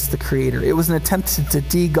against the Creator. It was an attempt to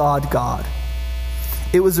de-God God.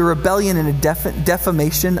 It was a rebellion and a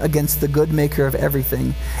defamation against the good maker of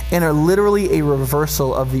everything, and literally a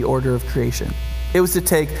reversal of the order of creation. It was to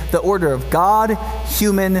take the order of God,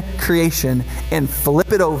 human, creation, and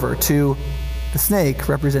flip it over to the snake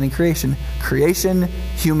representing creation. Creation,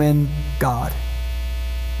 human, God.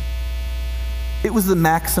 It was the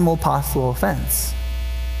maximal possible offense.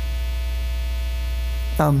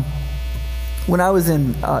 When I was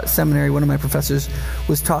in seminary, one of my professors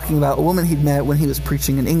was talking about a woman he'd met when he was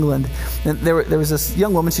preaching in England. And there was this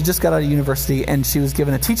young woman, she just got out of university, and she was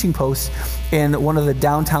given a teaching post in one of the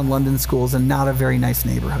downtown London schools in not a very nice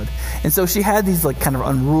neighborhood. And so she had these kind of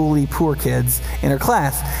unruly, poor kids in her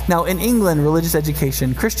class. Now, in England,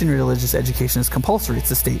 Christian religious education is compulsory.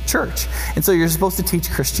 It's a state church. And so you're supposed to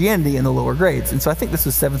teach Christianity in the lower grades. And so I think this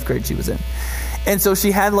was 7th grade she was in. And so she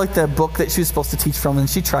had like the book that she was supposed to teach from, and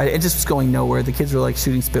she tried it. It just was going nowhere. The kids were like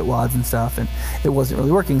shooting spit wads and stuff, and it wasn't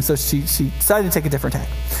really working. So she decided to take a different tack.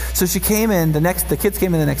 So she came in the kids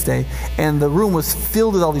came in the next day, and the room was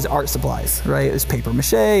filled with all these art supplies, right? It was paper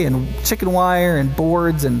mache and chicken wire and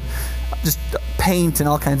boards and just paint and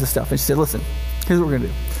all kinds of stuff. And she said, listen, here's what we're going to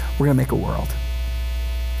do. We're going to make a world.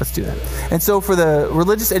 Let's do that. And so for the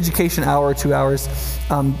religious education hour or 2 hours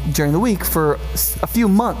during the week, for a few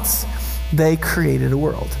months, they created a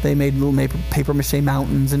world. They made little paper mache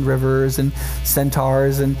mountains and rivers and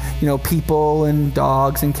centaurs and, people and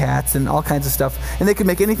dogs and cats and all kinds of stuff. And they could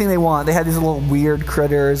make anything they want. They had these little weird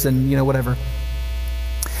critters and, whatever.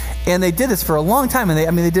 And they did this for a long time,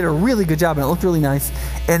 and they did a really good job, and it looked really nice.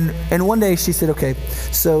 And one day she said, okay,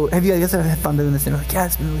 so have you guys ever had fun doing this? And they're like, yeah,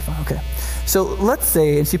 it's been really fun. Okay. So let's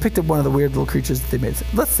say, and she picked up one of the weird little creatures that they made.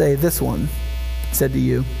 Let's say this one said to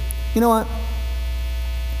you, you know what?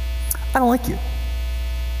 I don't like you.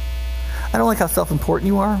 I don't like how self-important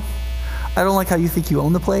you are. I don't like how you think you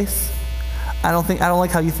own the place. I don't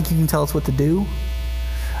like how you think you can tell us what to do.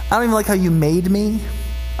 I don't even like how you made me.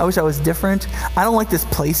 I wish I was different. I don't like this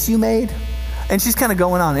place you made. And she's kind of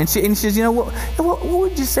going on, and she says, what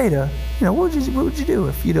would you say to, what would you do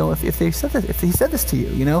if they said that, if he said this to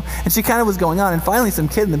you, And she kind of was going on, and finally some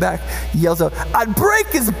kid in the back yells out, I'd break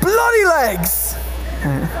his bloody legs.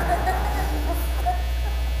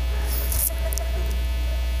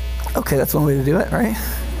 Okay, that's one way to do it, right?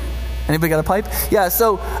 Anybody got a pipe? Yeah.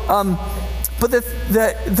 So, but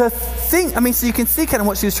the thing, so you can see kind of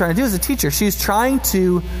what she was trying to do as a teacher. She was trying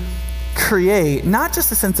to create not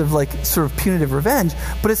just a sense of like sort of punitive revenge,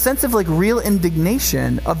 but a sense of like real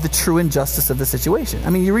indignation of the true injustice of the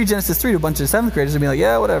situation. You read Genesis 3 to a bunch of 7th graders and be like,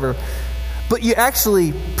 yeah, whatever. But you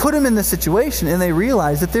actually put them in the situation, and they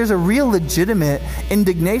realize that there's a real legitimate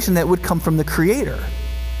indignation that would come from the Creator.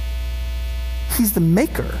 He's the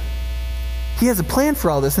maker. He has a plan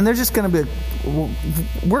for all this, and they're just going to be like,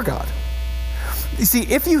 we're God. You see,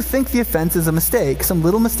 if you think the offense is a mistake, some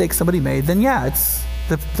little mistake somebody made, then yeah, it's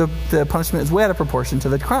the punishment is way out of proportion to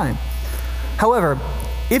the crime. However,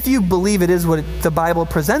 if you believe it is what the Bible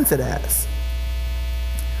presents it as,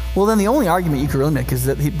 well, then the only argument you can really make is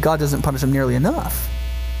that God doesn't punish them nearly enough.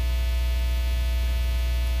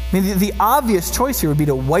 The obvious choice here would be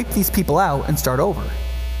to wipe these people out and start over.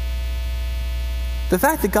 The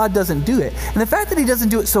fact that God doesn't do it, and the fact that he doesn't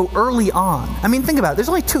do it so early on. Think about it. There's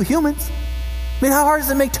only 2 humans. How hard does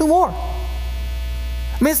it make 2 more?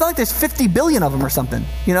 It's not like there's 50 billion of them or something,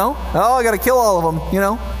 Oh, I got to kill all of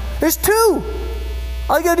them, There's 2.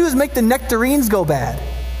 All you got to do is make the nectarines go bad.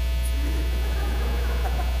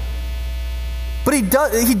 But he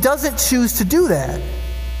doesn't choose to do that.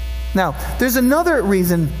 Now, there's another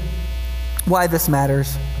reason why this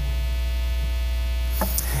matters.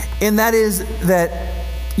 And that is that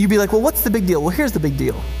you'd be like, well, what's the big deal? Well, here's the big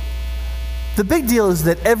deal. The big deal is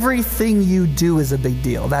that everything you do is a big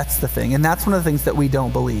deal. That's the thing. And that's one of the things that we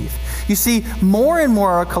don't believe. You see, more and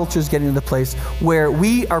more our culture is getting to the place where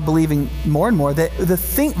we are believing more and more that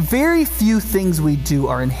very few things we do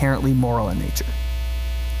are inherently moral in nature.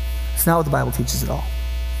 It's not what the Bible teaches at all.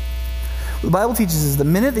 What the Bible teaches is the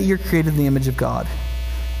minute that you're created in the image of God,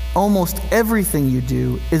 almost everything you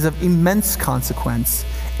do is of immense consequence.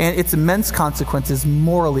 And its immense consequence is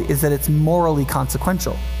that it's morally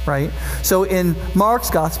consequential, right? So in Mark's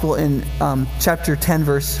gospel in chapter 10,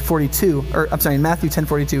 verse 42, in Matthew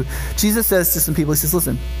 10:42, Jesus says to some people, he says,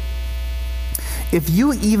 listen, if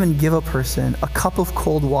you even give a person a cup of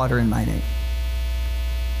cold water in my name,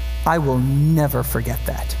 I will never forget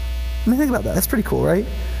that. Think about that. That's pretty cool, right?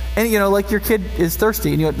 And, like your kid is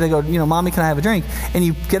thirsty, and they go, Mommy, can I have a drink? And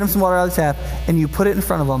you get them some water out of the tap, and you put it in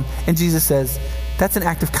front of them, and Jesus says, that's an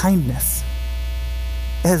act of kindness.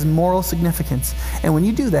 It has moral significance. And when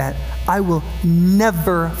you do that, I will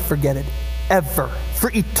never forget it, ever.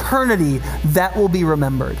 For eternity, that will be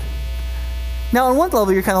remembered. Now, on one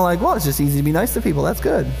level, you're kind of like, well, it's just easy to be nice to people. That's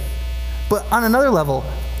good. But on another level,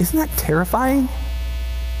 isn't that terrifying?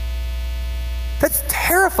 That's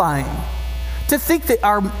terrifying. To think that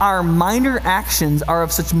our minor actions are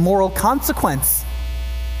of such moral consequence.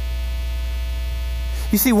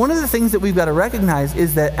 You see, one of the things that we've got to recognize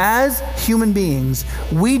is that as human beings,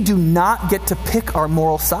 we do not get to pick our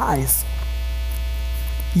moral size.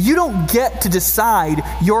 You don't get to decide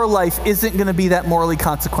your life isn't going to be that morally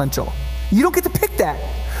consequential. You don't get to pick that.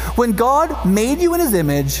 When God made you in his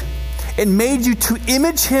image and made you to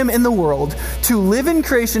image him in the world, to live in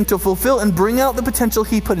creation, to fulfill and bring out the potential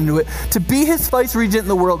he put into it, to be his vice regent in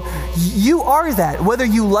the world, you are that. Whether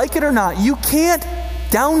you like it or not, you can't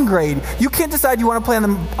downgrade. You can't decide you want to play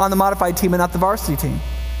on the modified team and not the varsity team.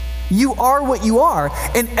 You are what you are,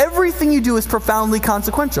 and everything you do is profoundly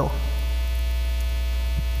consequential.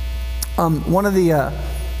 One of the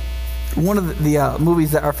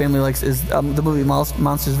movies that our family likes is the movie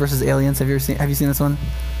Monsters vs. Aliens. Have you seen this one?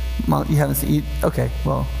 You haven't seen? Okay,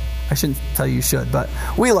 well, I shouldn't tell you should, but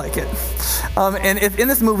we like it. And in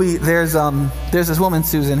this movie, there's this woman,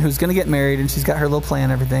 Susan, who's going to get married, and she's got her little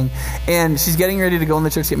plan and everything, and she's getting ready to go in the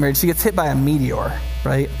church to get married. She gets hit by a meteor,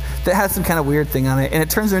 right, that has some kind of weird thing on it, and it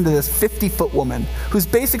turns her into this 50-foot woman who's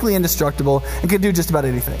basically indestructible and can do just about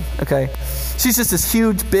anything, okay? She's just this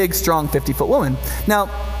huge, big, strong 50-foot woman. Now,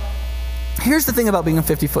 here's the thing about being a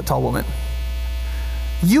 50-foot tall woman.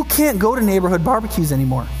 You can't go to neighborhood barbecues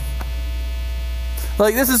anymore.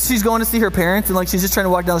 Like, she's going to see her parents, and like she's just trying to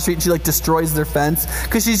walk down the street, and she like destroys their fence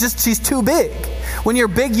because she's too big. When you're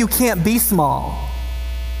big, you can't be small.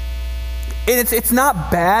 And it's not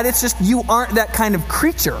bad, it's just you aren't that kind of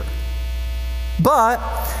creature. But,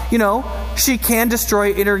 she can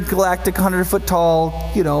destroy intergalactic 100-foot tall,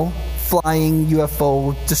 flying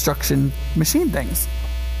UFO destruction machine things.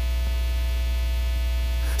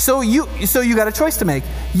 So you got a choice to make.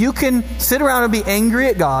 You can sit around and be angry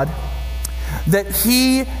at God that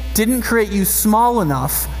he didn't create you small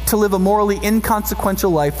enough to live a morally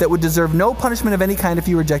inconsequential life that would deserve no punishment of any kind if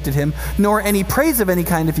you rejected him, nor any praise of any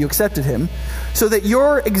kind if you accepted him, so that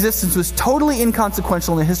your existence was totally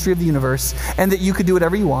inconsequential in the history of the universe and that you could do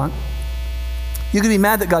whatever you want. You could be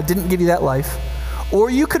mad that God didn't give you that life. Or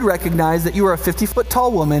you could recognize that you are a 50-foot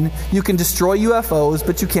tall woman, you can destroy UFOs,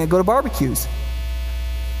 but you can't go to barbecues.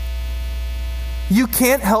 You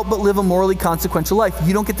can't help but live a morally consequential life.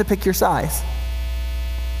 You don't get to pick your size.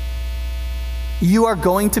 You are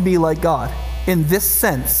going to be like God in this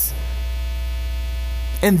sense.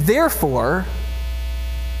 And therefore,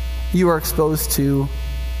 you are exposed to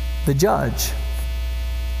the judge.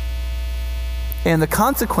 And the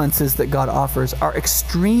consequences that God offers are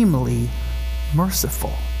extremely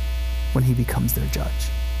merciful when he becomes their judge.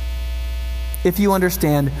 If you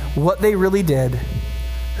understand what they really did,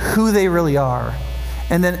 who they really are,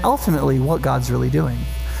 and then ultimately what God's really doing.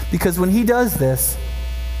 Because when he does this,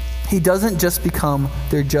 he doesn't just become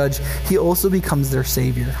their judge, he also becomes their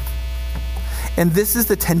savior. And this is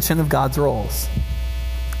the tension of God's roles.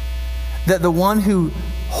 That the one who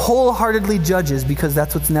wholeheartedly judges because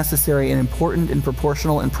that's what's necessary and important and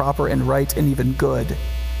proportional and proper and right and even good.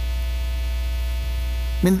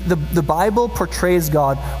 I mean, the Bible portrays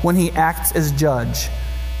God when he acts as judge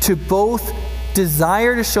to both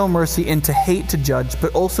desire to show mercy and to hate to judge,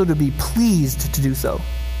 but also to be pleased to do so.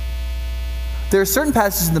 There are certain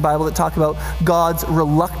passages in the Bible that talk about God's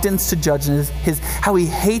reluctance to judge and how he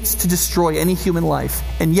hates to destroy any human life.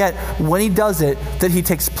 And yet, when he does it, that he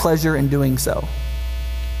takes pleasure in doing so.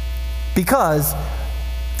 Because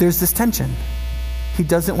there's this tension. He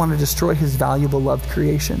doesn't want to destroy his valuable, loved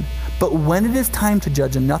creation. But when it is time to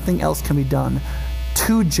judge and nothing else can be done,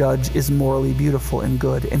 to judge is morally beautiful and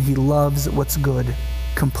good, and he loves what's good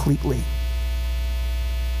completely.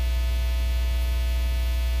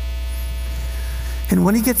 And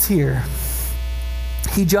when he gets here,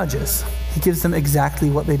 he judges. He gives them exactly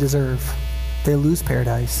what they deserve. They lose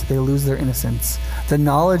paradise. They lose their innocence. The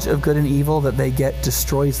knowledge of good and evil that they get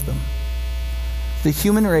destroys them. The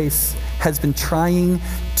human race has been trying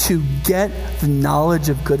to get the knowledge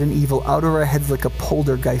of good and evil out of our heads like a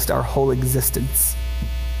poltergeist our whole existence.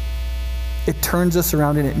 It turns us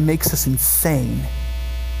around and it makes us insane.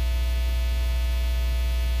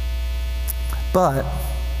 But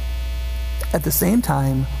at the same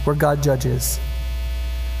time, where God judges,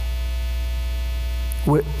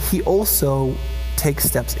 he also takes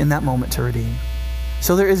steps in that moment to redeem.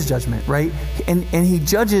 So there is judgment, right? And he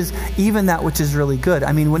judges even that which is really good.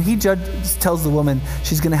 I mean, when he tells the woman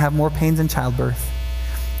she's going to have more pains in childbirth,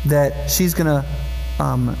 that she's going to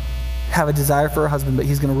have a desire for her husband, but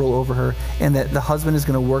he's going to rule over her, and that the husband is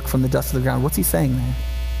going to work from the dust of the ground. What's he saying there?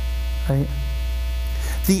 Right?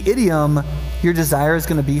 The idiom, your desire is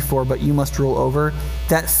going to be for, but you must rule over,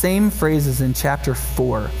 that same phrase is in chapter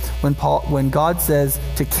 4. When God says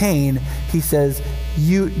to Cain, he says,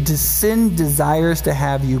 sin desires to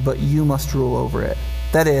have you, but you must rule over it.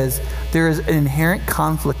 That is, there is an inherent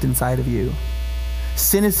conflict inside of you.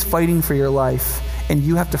 Sin is fighting for your life, and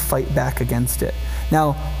you have to fight back against it.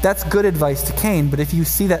 Now, that's good advice to Cain, but if you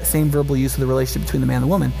see that same verbal use of the relationship between the man and the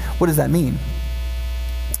woman, what does that mean?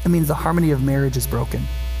 It means the harmony of marriage is broken.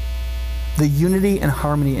 The unity and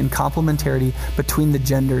harmony and complementarity between the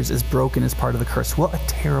genders is broken as part of the curse. What a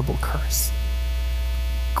terrible curse.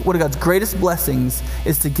 One of God's greatest blessings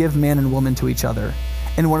is to give man and woman to each other.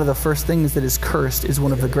 And one of the first things that is cursed is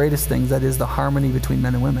one of the greatest things, that is the harmony between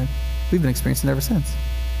men and women. We've been experiencing it ever since.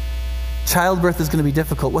 Childbirth is going to be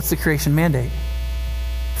difficult. What's the creation mandate?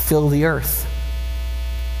 Fill the earth.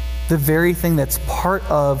 The very thing that's part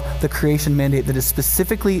of the creation mandate that is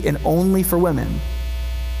specifically and only for women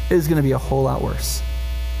is going to be a whole lot worse.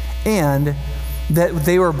 And that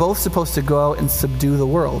they were both supposed to go out and subdue the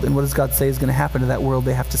world. And what does God say is going to happen to that world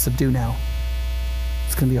they have to subdue now?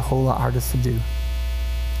 It's going to be a whole lot harder to subdue.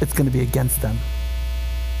 It's going to be against them.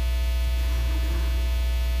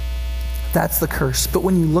 That's the curse. But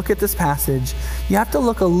when you look at this passage, you have to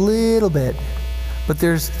look a little bit. But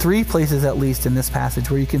there's 3 places at least in this passage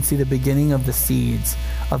where you can see the beginning of the seeds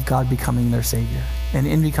of God becoming their Savior. And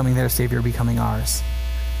in becoming their Savior, becoming ours.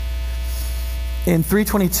 In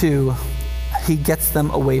 3:22, he gets them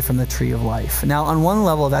away from the tree of life. Now, on one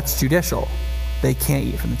level, that's judicial. They can't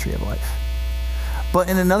eat from the tree of life. But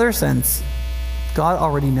in another sense, God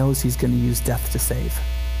already knows he's going to use death to save.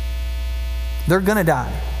 They're going to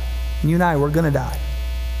die. You and I, we're going to die.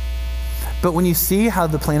 But when you see how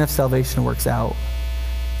the plan of salvation works out,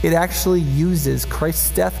 it actually uses Christ's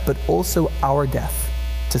death, but also our death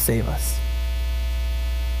to save us.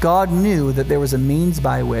 God knew that there was a means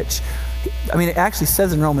by which, it actually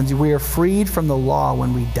says in Romans, we are freed from the law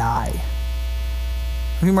when we die.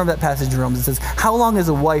 You remember that passage in Romans? It says, how long is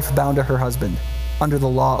a wife bound to her husband under the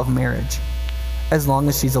law of marriage? As long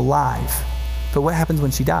as she's alive. But what happens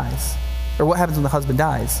when she dies? Or what happens when the husband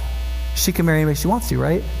dies? She can marry anybody she wants to,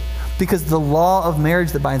 right? Because the law of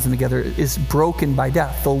marriage that binds them together is broken by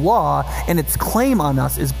death. The law and its claim on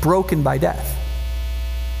us is broken by death.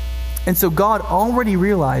 And so God already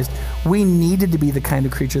realized we needed to be the kind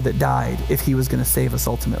of creature that died if he was going to save us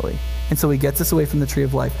ultimately. And so he gets us away from the tree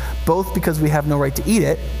of life, both because we have no right to eat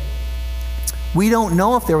it. We don't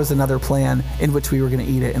know if there was another plan in which we were going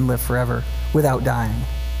to eat it and live forever without dying.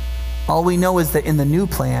 All we know is that in the new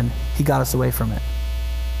plan, he got us away from it.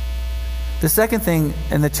 The second thing,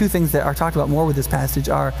 and the 2 things that are talked about more with this passage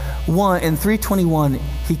are, 1, in 3:21,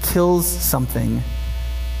 he kills something.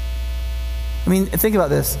 Think about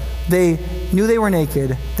this. They knew they were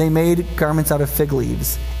naked. They made garments out of fig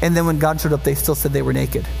leaves. And then when God showed up, they still said they were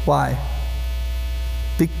naked. Why?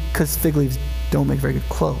 Because fig leaves don't make very good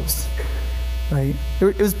clothes. Right?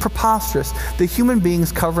 It was preposterous. The human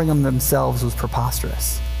beings covering them themselves was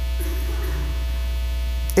preposterous.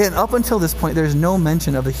 And up until this point, there's no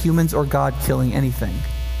mention of the humans or God killing anything.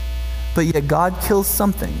 But yet God kills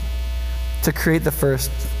something to create the first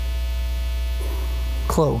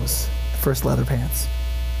clothes, the first leather pants,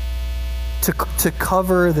 to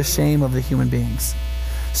cover the shame of the human beings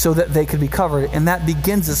so that they could be covered. And that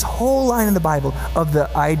begins this whole line in the Bible of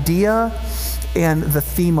the idea and the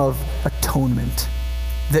theme of atonement,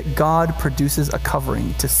 that God produces a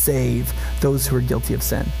covering to save those who are guilty of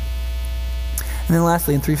sin. And then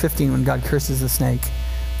lastly, in 3:15, when God curses the snake,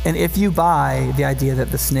 and if you buy the idea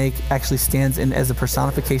that the snake actually stands in as a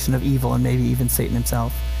personification of evil and maybe even Satan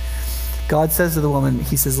himself, God says to the woman,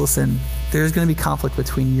 he says, listen, there's going to be conflict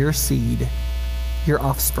between your seed, your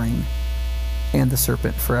offspring, and the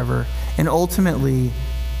serpent forever. And ultimately,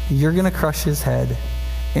 you're going to crush his head,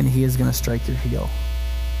 and he is going to strike your heel.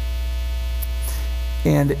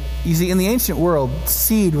 And you see, in the ancient world,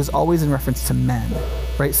 seed was always in reference to men,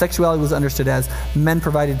 right? Sexuality was understood as men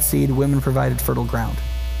provided seed, women provided fertile ground.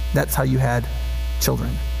 That's how you had children.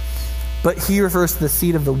 But he refers to the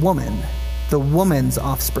seed of the woman's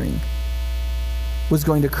offspring was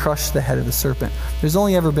going to crush the head of the serpent. There's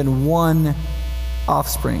only ever been one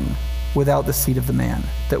offspring without the seed of the man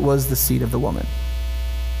that was the seed of the woman,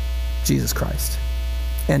 Jesus Christ.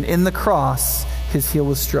 And in the cross, his heel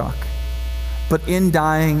was struck. But in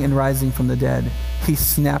dying and rising from the dead, he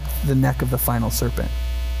snapped the neck of the final serpent.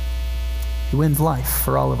 He wins life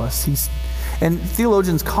for all of us. And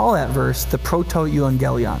theologians call that verse the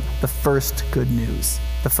proto-evangelion, the first good news,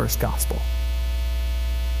 the first gospel.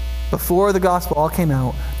 Before the gospel all came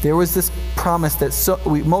out, there was this promise that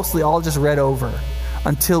we mostly all just read over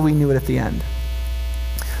until we knew it at the end.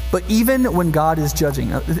 But even when God is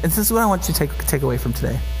judging, and this is what I want you to take away from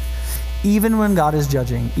today. Even when God is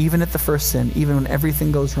judging, even at the first sin, even when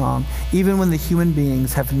everything goes wrong, even when the human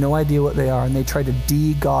beings have no idea what they are and they try to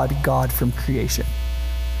de-God God from creation,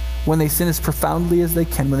 when they sin as profoundly as they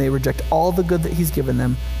can, when they reject all the good that he's given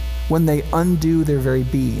them, when they undo their very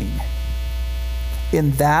being,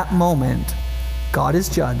 in that moment, God is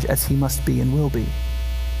judge as he must be and will be.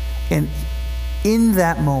 And in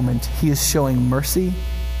that moment, he is showing mercy,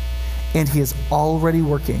 and he is already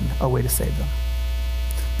working a way to save them.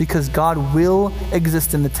 Because God will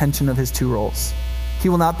exist in the tension of his 2 roles. He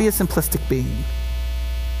will not be a simplistic being.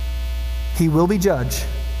 He will be judge,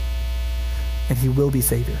 and he will be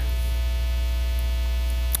savior.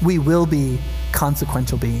 We will be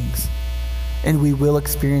consequential beings, And we will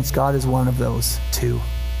experience God as one of those two,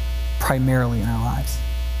 primarily in our lives.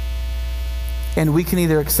 And we can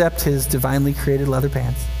either accept his divinely created leather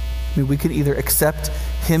pants. We can either accept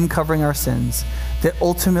him covering our sins that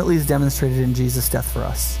ultimately is demonstrated in Jesus' death for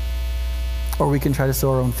us, or we can try to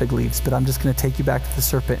sow our own fig leaves. But I'm just going to take you back to the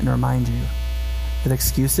serpent and remind you that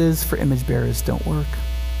excuses for image bearers don't work.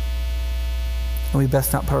 And we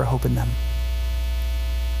best not put our hope in them.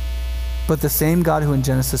 But the same God who in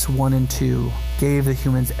Genesis 1 and 2 gave the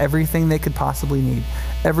humans everything they could possibly need,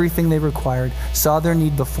 everything they required, saw their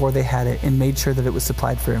need before they had it, and made sure that it was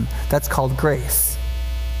supplied for him. That's called grace.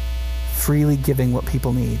 Freely giving what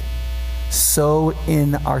people need. So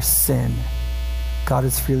in our sin, God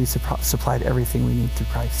has freely supplied everything we need through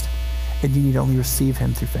Christ. And you need to only receive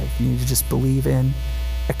him through faith. You need to just believe in,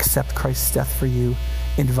 accept Christ's death for you,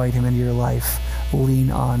 invite him into your life,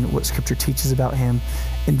 lean on what Scripture teaches about him,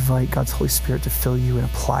 invite God's Holy Spirit to fill you and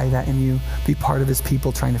apply that in you. Be part of his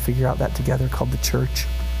people trying to figure out that together, called the church.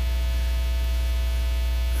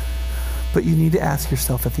 But you need to ask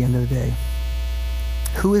yourself at the end of the day,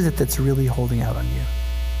 who is it that's really holding out on you?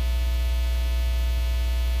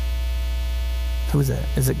 Who is it?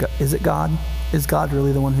 Is it God? Is God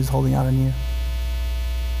really the one who's holding out on you?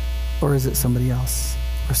 Or is it somebody else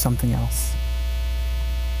or something else?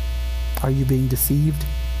 Are you being deceived?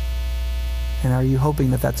 And are you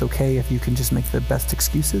hoping that that's okay if you can just make the best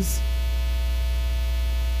excuses?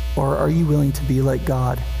 Or are you willing to be like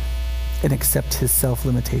God and accept his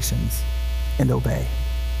self-limitations and obey?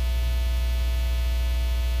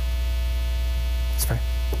 Let's pray.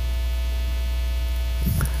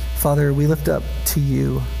 Father, we lift up to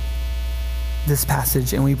you this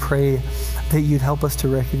passage, and we pray that you'd help us to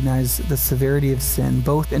recognize the severity of sin,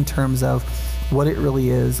 both in terms of what it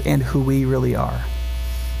really is and who we really are.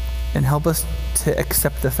 And help us to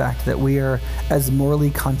accept the fact that we are as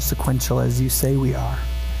morally consequential as you say we are.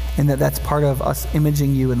 And that's part of us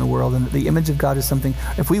imaging you in the world. And that the image of God is something,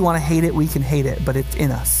 if we want to hate it, we can hate it, but it's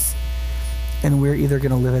in us. And we're either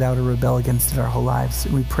going to live it out or rebel against it our whole lives.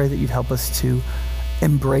 And we pray that you'd help us to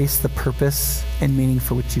embrace the purpose and meaning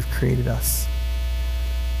for which you've created us.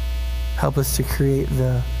 Help us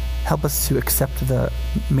to accept the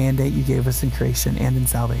mandate you gave us in creation and in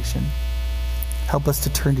salvation. Help us to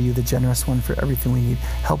turn to you, the generous one, for everything we need.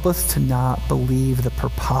 Help us to not believe the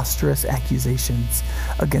preposterous accusations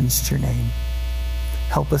against your name.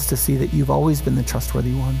 Help us to see that you've always been the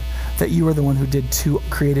trustworthy one, that you are the one who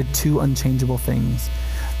created two unchangeable things,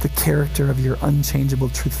 the character of your unchangeable,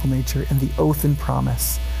 truthful nature, and the oath and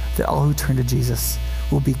promise that all who turn to Jesus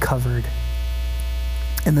will be covered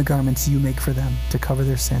in the garments you make for them to cover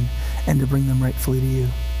their sin and to bring them rightfully to you.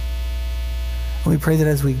 And we pray that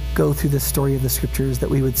as we go through this story of the Scriptures, that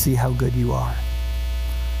we would see how good you are,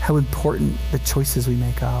 how important the choices we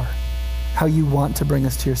make are, how you want to bring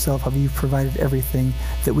us to yourself, how you've provided everything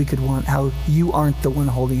that we could want, how you aren't the one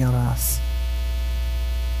holding out on us,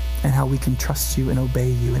 and how we can trust you and obey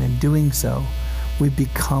you. And in doing so, we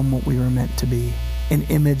become what we were meant to be, and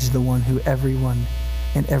image the one who everyone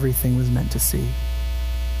and everything was meant to see,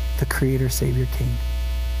 the Creator, Savior, King,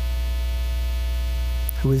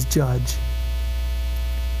 who is judge,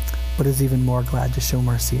 but is even more glad to show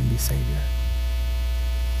mercy and be Savior.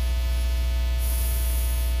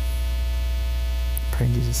 Pray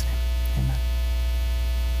in Jesus' name. Amen.